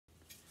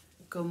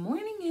Good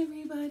morning,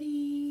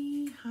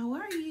 everybody. How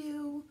are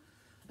you?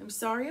 I'm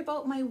sorry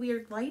about my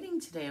weird lighting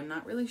today. I'm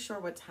not really sure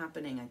what's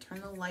happening. I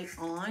turn the light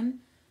on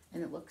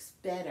and it looks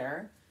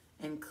better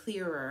and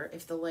clearer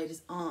if the light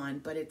is on,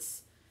 but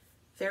it's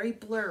very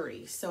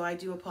blurry, so I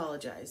do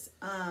apologize.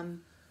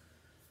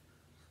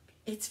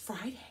 It's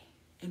Friday,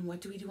 and what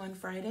do we do on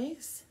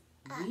Fridays?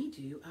 We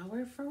do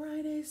our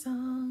Friday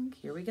song.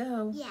 Here we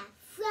go. Yeah,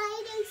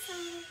 Friday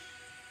song.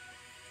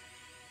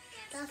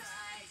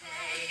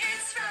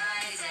 It's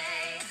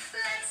Friday,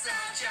 let's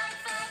all jump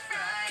for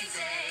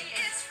Friday.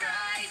 It's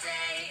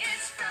Friday,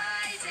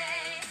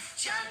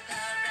 jump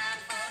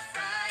around for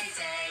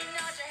Friday.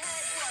 Nod your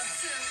head, 1,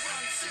 2,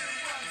 1, 2,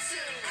 1,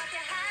 2. Clap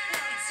your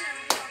hands,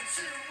 1,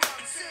 2,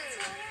 1, 2, 1, 2.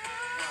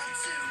 1,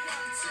 2,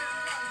 1, 2,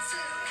 1, 2.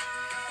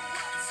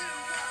 1, 2,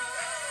 1.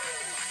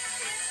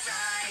 It's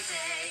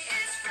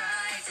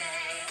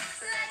Friday,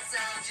 let's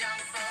all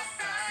jump for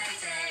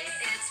Friday.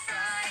 It's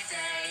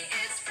Friday,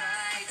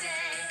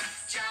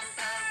 jump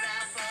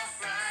around for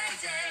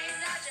Friday.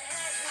 Nod your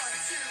head, 1,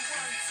 2,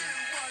 1, 2,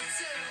 1,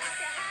 2. Clap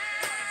your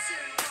hands,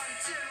 1,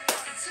 2,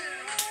 1, 2,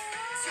 1, 2.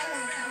 Turn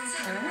around,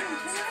 turn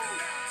around, turn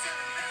around,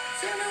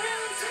 turn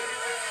around, turn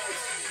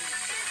around.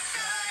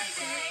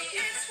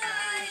 It's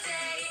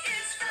Friday.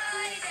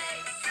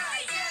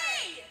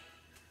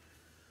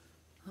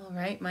 All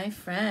right, my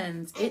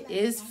friends, it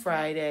is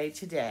Friday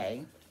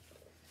today.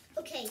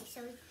 Okay,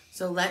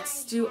 So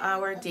let's do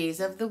our Days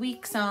of the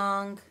Week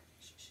song.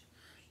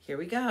 Here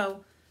we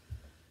go.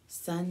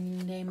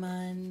 Sunday,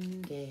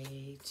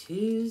 Monday,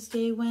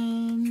 Tuesday,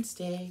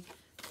 Wednesday,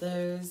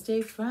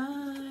 Thursday,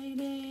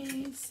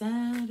 Friday,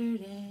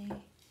 Saturday.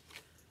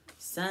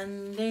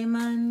 Sunday,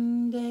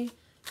 Monday,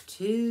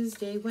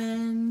 Tuesday,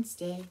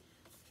 Wednesday,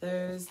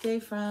 Thursday,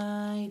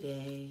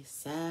 Friday,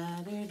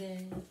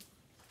 Saturday.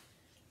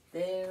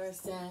 There are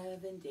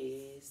 7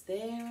 days,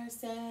 there are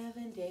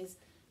 7 days,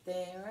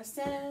 there are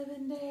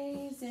 7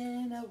 days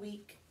in a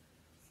week.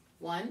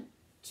 1,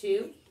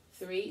 2,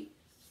 3,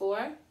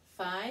 4,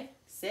 5,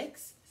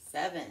 6,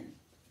 7.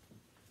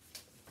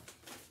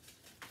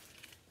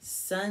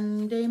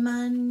 Sunday,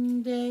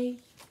 Monday,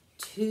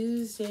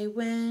 Tuesday,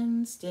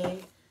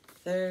 Wednesday,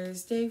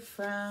 Thursday,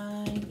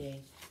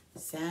 Friday,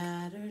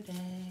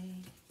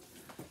 Saturday.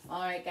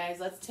 All right, guys,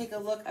 let's take a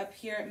look up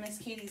here at Miss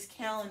Katie's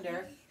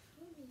calendar.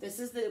 This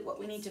is what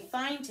we need to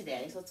find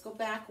today. So let's go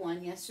back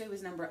one. Yesterday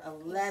was number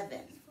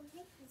 11.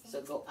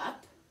 So go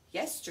up.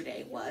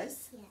 Yesterday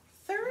was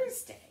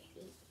Thursday.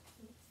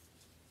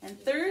 And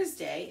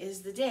Thursday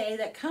is the day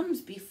that comes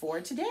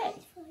before today.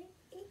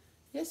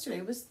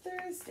 Yesterday was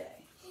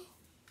Thursday.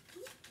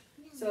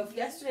 So if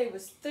yesterday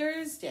was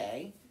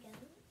Thursday,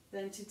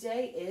 then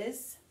today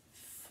is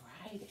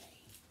Friday.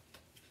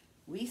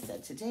 We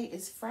said today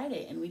is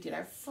Friday, and we did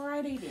our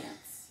Friday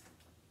dance.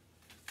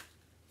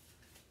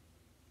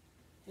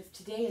 If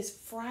today is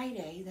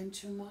Friday, then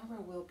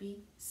tomorrow will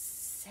be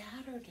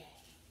Saturday.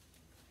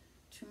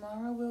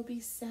 Tomorrow will be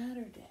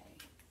Saturday.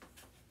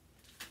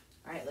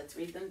 All right, let's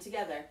read them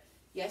together.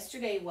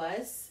 Yesterday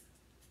was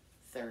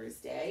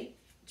Thursday.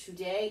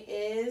 Today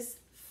is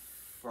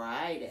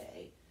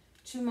Friday.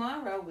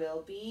 Tomorrow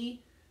will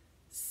be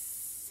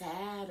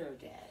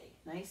Saturday.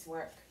 Nice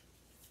work.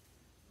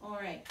 All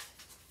right.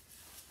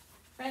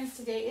 Friends,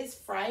 today is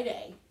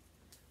Friday.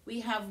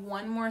 We have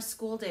one more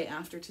school day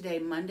after today.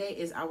 Monday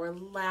is our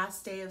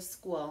last day of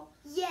school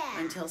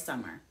until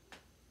summer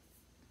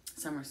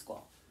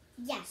school.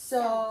 Yes.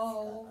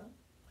 So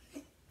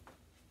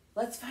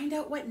let's find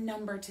out what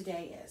number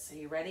today is. Are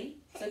you ready?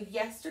 So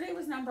yesterday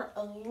was number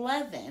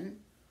 11.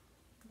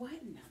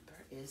 What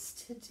number is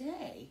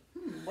today?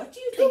 What do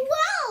you think?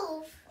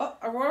 12. Oh,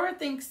 Aurora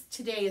thinks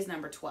today is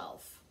number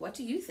 12. What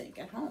do you think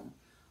at home?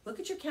 Look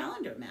at your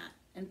calendar, Matt,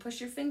 and push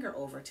your finger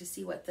over to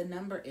see what the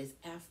number is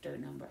after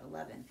number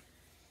 11,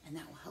 and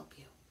that will help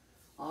you.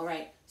 All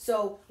right,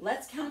 so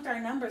let's count our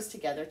numbers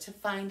together to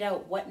find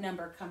out what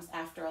number comes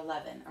after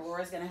 11.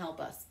 Aurora's going to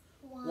help us.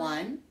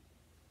 1.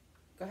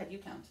 Go ahead, you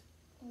count.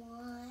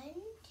 1,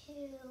 2,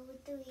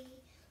 3,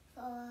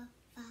 4,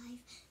 5,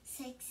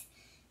 6,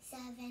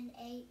 7,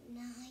 8,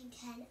 9,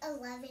 10,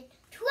 11,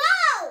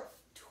 12.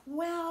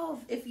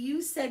 12. If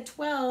you said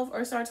 12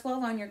 or saw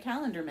 12 on your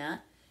calendar,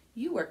 Matt,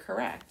 you were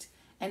correct.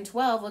 And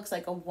 12 looks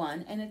like a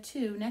 1 and a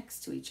 2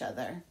 next to each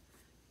other.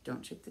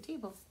 Don't shake the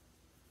table.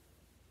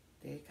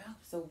 There you go.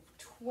 So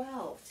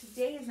 12.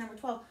 Today is number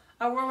 12.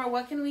 Aurora,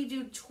 what can we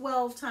do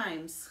 12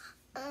 times?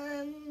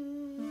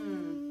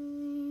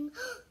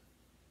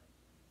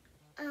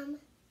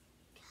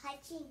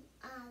 Touching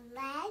our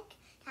leg,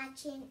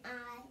 touching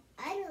our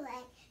other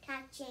leg,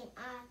 touching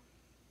our...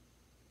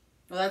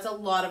 Well, that's a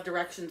lot of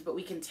directions, but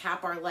we can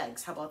tap our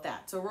legs. How about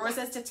that? So Aurora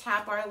says to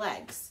tap our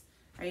legs.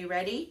 Are you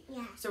ready?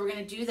 Yeah. So we're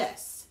going to do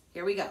this.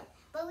 Here we go.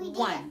 But we did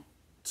 1,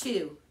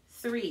 2,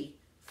 3,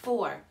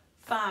 4,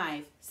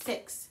 5,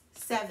 6,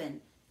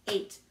 7,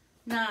 8,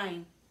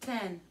 9,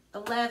 10,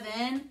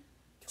 11,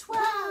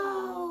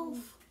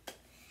 12.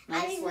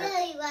 Nice I was work.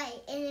 really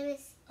right, and it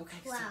was Okay,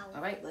 12. so,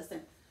 all right,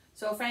 listen.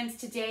 So, friends,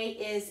 today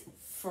is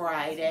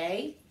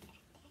Friday.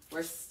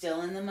 We're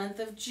still in the month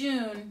of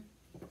June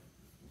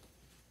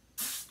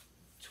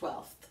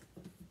 12th,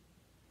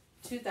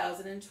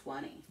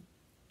 2020.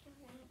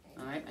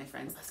 All right, my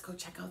friends, let's go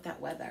check out that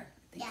weather.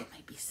 I think it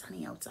might be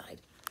sunny outside.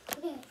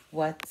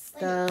 What's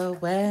the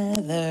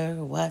weather?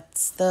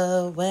 What's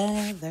the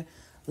weather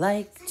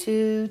like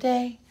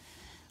today?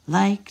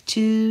 Like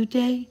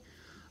today?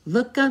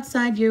 Look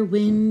outside your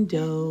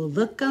window.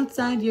 Look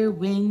outside your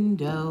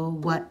window.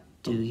 What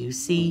do you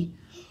see?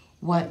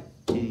 What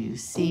do you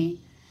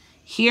see?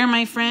 Here,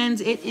 my friends,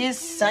 it is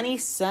sunny,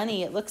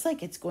 sunny. It looks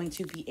like it's going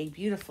to be a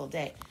beautiful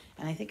day.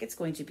 And I think it's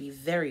going to be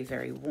very,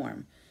 very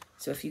warm.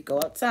 So if you go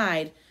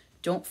outside,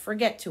 don't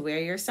forget to wear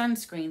your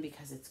sunscreen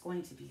because it's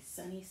going to be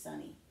sunny,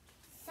 sunny.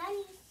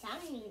 Sunny,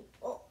 sunny.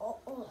 Oh.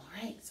 All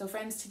right, so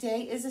friends,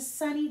 today is a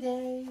sunny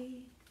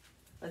day.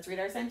 Let's read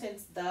our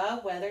sentence.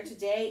 The weather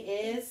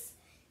today is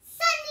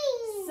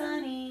Sunny.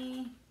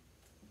 sunny.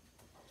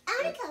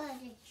 I want to color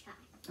the chart.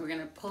 We're going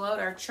to pull out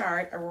our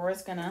chart.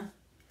 Aurora's going to.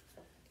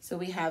 So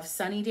we have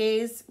sunny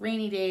days,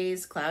 rainy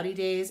days, cloudy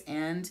days,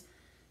 and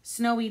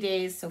snowy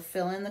days. So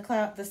fill in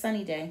the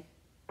sunny day.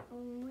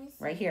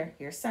 Right here.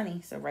 Here's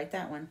sunny. So write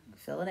that one.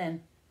 Fill it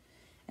in.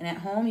 And at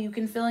home, you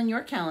can fill in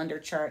your calendar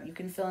chart. You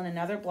can fill in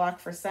another block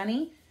for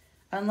sunny,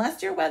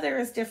 unless your weather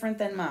is different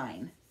than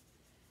mine.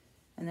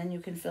 And then you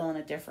can fill in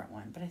a different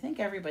one. But I think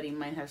everybody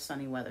might have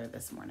sunny weather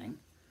this morning.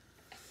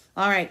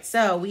 All right,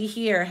 so we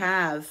here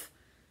have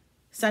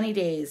sunny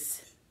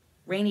days,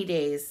 rainy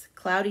days,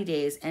 cloudy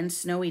days, and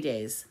snowy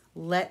days.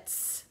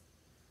 Let's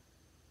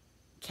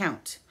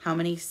count how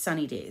many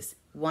sunny days.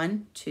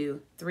 1,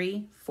 2,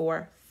 3,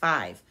 4,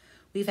 5.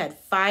 We've had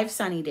 5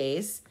 sunny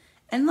days,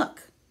 and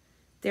look,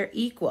 they're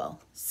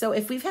equal. So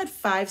if we've had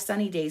 5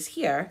 sunny days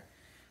here,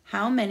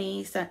 how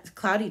many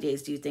cloudy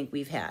days do you think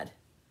we've had?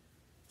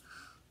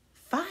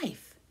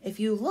 5. If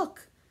you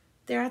look,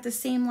 they're at the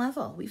same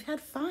level. We've had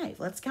 5.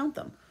 Let's count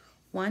them.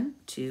 1,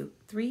 2,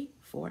 3,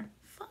 4,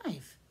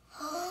 5.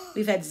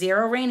 We've had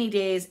 0 rainy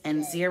days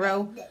and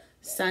 0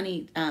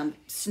 sunny,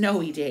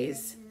 snowy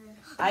days.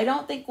 I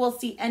don't think we'll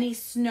see any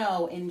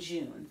snow in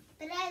June.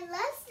 But I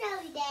love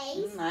snowy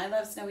days. I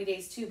love snowy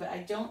days too, but I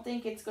don't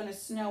think it's going to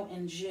snow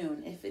in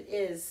June. If it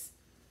is,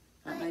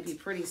 that might be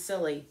pretty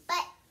silly.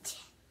 But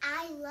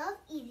I love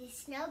eating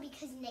snow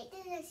because Nathan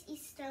does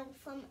eat snow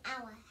from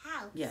our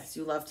house. Yes,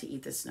 you love to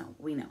eat the snow.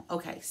 We know.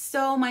 Okay,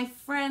 so my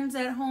friends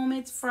at home,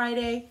 it's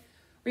Friday.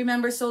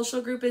 Remember,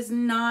 social group is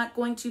not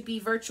going to be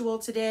virtual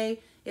today.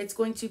 It's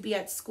going to be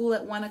at school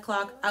at 1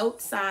 o'clock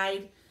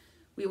outside.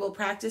 We will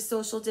practice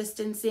social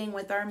distancing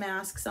with our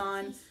masks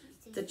on.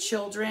 The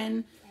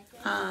children,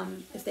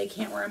 if they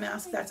can't wear a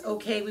mask, that's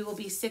okay. We will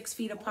be 6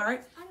 feet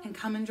apart and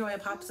come enjoy a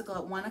popsicle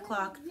at 1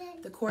 o'clock,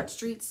 the Court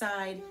Street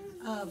side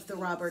of the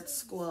Roberts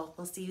School.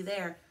 We'll see you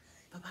there.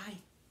 Bye-bye.